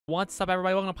What's up,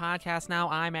 everybody? Welcome to Podcast Now.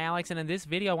 I'm Alex, and in this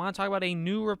video, I want to talk about a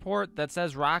new report that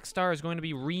says Rockstar is going to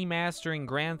be remastering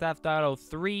Grand Theft Auto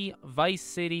 3, Vice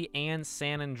City, and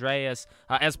San Andreas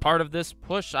as part of this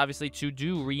push, obviously, to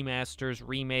do remasters,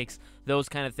 remakes, those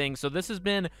kind of things. So this has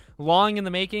been long in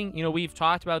the making. You know, we've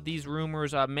talked about these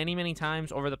rumors many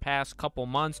times over the past couple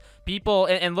months. People,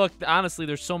 and look, honestly,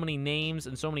 there's so many names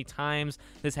and so many times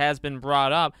this has been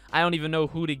brought up. I don't even know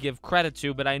who to give credit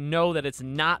to, but I know that it's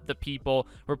not the people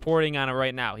reporting on it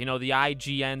right now. You know, the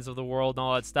IGNs of the world and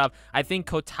all that stuff. I think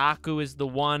Kotaku is the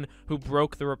one who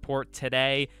broke the report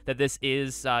today that this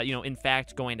is, in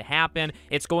fact going to happen.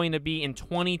 It's going to be in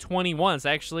 2021. It's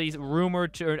actually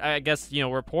rumored to, I guess,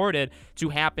 reported to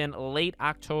happen late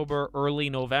October, early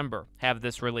November, have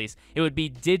this release. It would be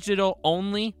digital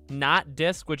only, not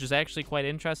disc, which is actually quite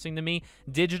interesting to me.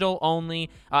 Digital only.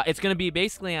 It's going to be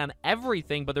basically on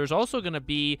everything, but there's also going to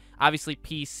be, obviously,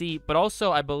 PC, but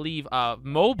also, I believe,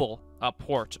 mobile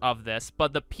port of this.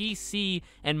 But the PC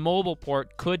and mobile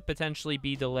port could potentially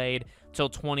be delayed till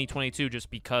 2022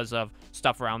 just because of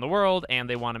stuff around the world, and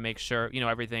they want to make sure,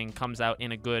 everything comes out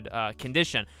in a good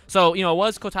condition. So, it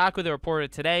was Kotaku that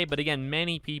reported today, but again,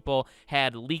 many people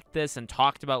had leaked this and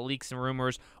talked about leaks and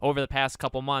rumors over the past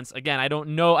couple months. Again, I don't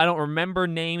remember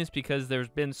names because there's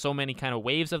been so many kind of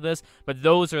waves of this, but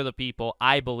those are the people,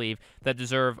 I believe, that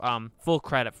deserve full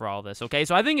credit for all this, okay?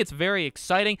 So I think it's very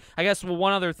exciting. I guess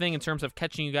one other thing in terms of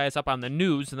catching you guys up on the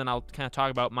news, and then I'll kind of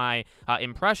talk about my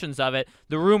impressions of it.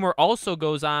 The rumor also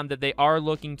goes on that they are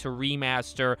looking to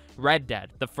remaster Red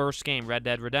Dead, the first game, Red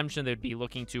Dead Redemption. They'd be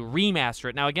looking to remaster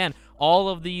it. Now, again, all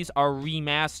of these are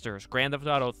remasters. Grand Theft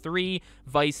Auto 3,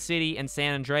 Vice City, and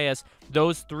San Andreas.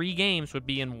 Those three games would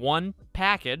be in one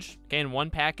package, okay, in one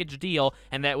package deal,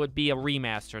 and that would be a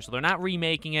remaster. So they're not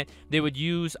remaking it. They would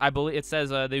use, I believe it says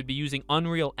they would be using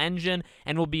Unreal Engine,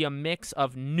 and will be a mix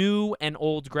of new and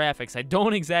old graphics. I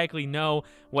don't exactly know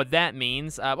what that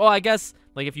means. Well, I guess,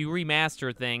 like, if you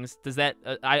remaster things, does that,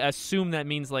 I assume that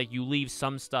means, like, you leave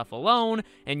some stuff alone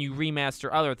and you remaster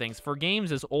other things. For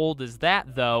games as old as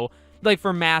that, though, like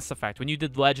for Mass Effect, when you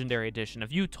did Legendary Edition,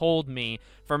 if you told me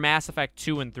for Mass Effect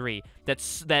 2 and 3 that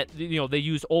they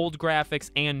use old graphics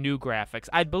and new graphics,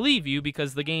 I'd believe you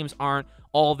because the games aren't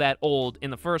all that old in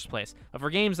the first place. But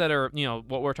for games that are,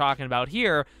 what we're talking about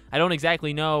here, I don't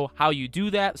exactly know how you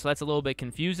do that, so that's a little bit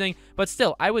confusing. But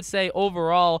still, I would say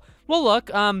overall, well,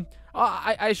 look,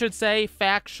 I should say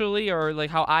factually, or like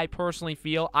how I personally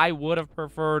feel, I would have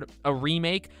preferred a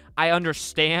remake. I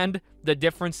understand the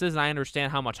differences, and I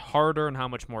understand how much harder and how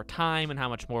much more time and how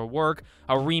much more work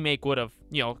a remake would have,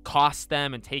 cost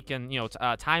them and taken,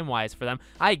 time-wise for them.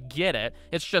 I get it.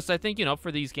 It's just, I think,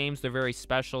 for these games, they're very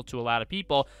special to a lot of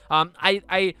people.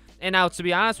 And now, to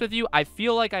be honest with you, I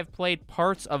feel like I've played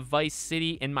parts of Vice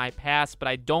City in my past, but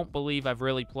I don't believe I've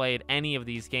really played any of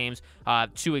these games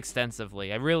too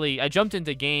extensively. I jumped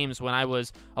into games when I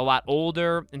was a lot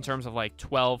older, in terms of like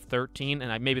 12, 13,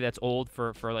 and maybe that's old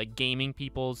for like gaming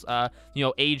people's,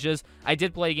 ages. I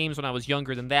did play games when I was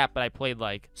younger than that, but I played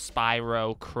like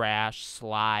Spyro, Crash,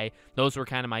 Sly. Those were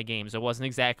kind of my games. It wasn't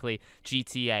exactly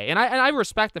GTA. And I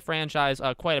respect the franchise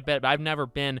quite a bit, but I've never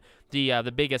been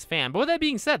the biggest fan. But with that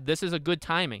being said, this is a good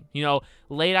timing.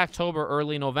 Late October,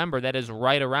 early November, that is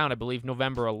right around, I believe,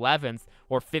 November 11th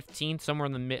or 15th, somewhere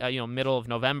in the middle of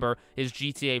November, is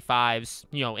GTA 5's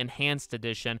enhanced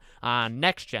edition on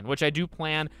next gen, which I do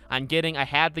plan on getting. I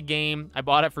had the game, I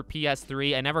bought it for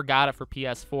PS3, I never got it for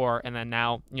PS4, and then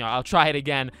now I'll try it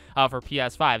again for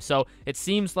PS5. So it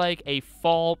seems like a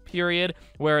fall period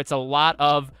where it's a lot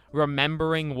of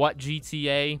remembering what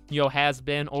GTA has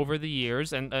been over the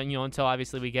years, and until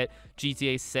obviously we get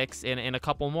GTA 6 in a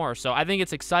couple more. So I think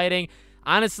it's exciting.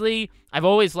 Honestly, I've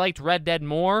always liked Red Dead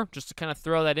more, just to kind of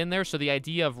throw that in there. So the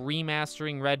idea of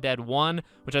remastering Red Dead 1,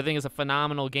 which I think is a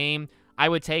phenomenal game, I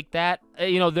would take that.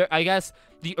 I guess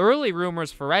the early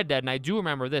rumors for Red Dead, and I do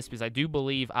remember this because I do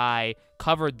believe I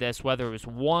covered this, whether it was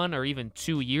 1 or even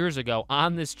 2 years ago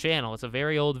on this channel. It's a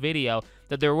very old video,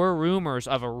 that there were rumors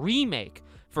of a remake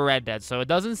for Red Dead. So it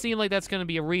doesn't seem like that's going to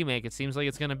be a remake. It seems like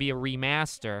it's going to be a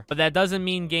remaster. But that doesn't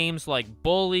mean games like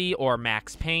Bully or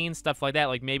Max Payne, stuff like that,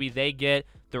 like maybe they get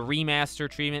the remaster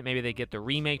treatment, maybe they get the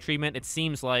remake treatment. It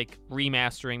seems like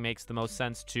remastering makes the most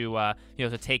sense to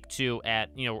to take to at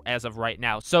as of right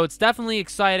now. So it's definitely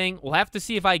exciting. We'll have to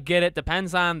see if I get it.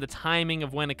 Depends on the timing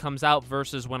of when it comes out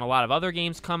versus when a lot of other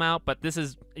games come out. But this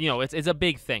is it's a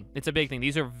big thing. It's a big thing.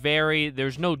 These are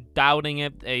there's no doubting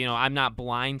it. I'm not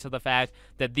blind to the fact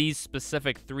that these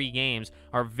specific 3 games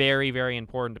are very, very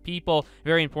important to people,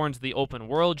 very important to the open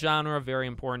world genre, very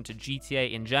important to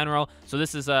GTA in general. So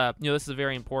this is a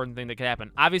very important thing that could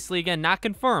happen. Obviously, again, not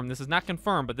confirmed. This is not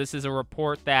confirmed, but this is a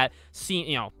report that,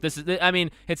 this is, I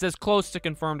mean, it's as close to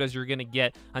confirmed as you're going to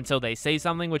get until they say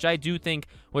something, which I do think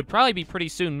would probably be pretty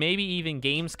soon, maybe even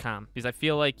Gamescom, because I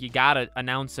feel like you got to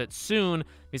announce it soon,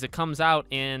 because it comes out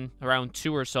in around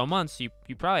 2 or so months. So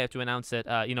you probably have to announce it,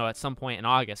 at some point in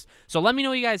August. So let me know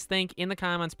what you guys think in the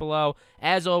comments below.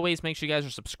 As always, make sure you guys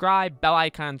are subscribed, bell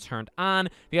icon turned on.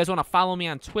 If you guys want to follow me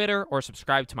on Twitter or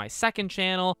subscribe to my second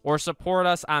channel or support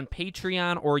us on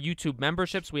Patreon or YouTube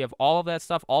memberships, we have all of that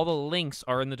stuff. All the links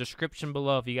are in the description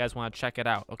below if you guys want to check it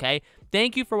out, okay?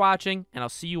 Thank you for watching, and I'll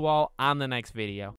see you all on the next video.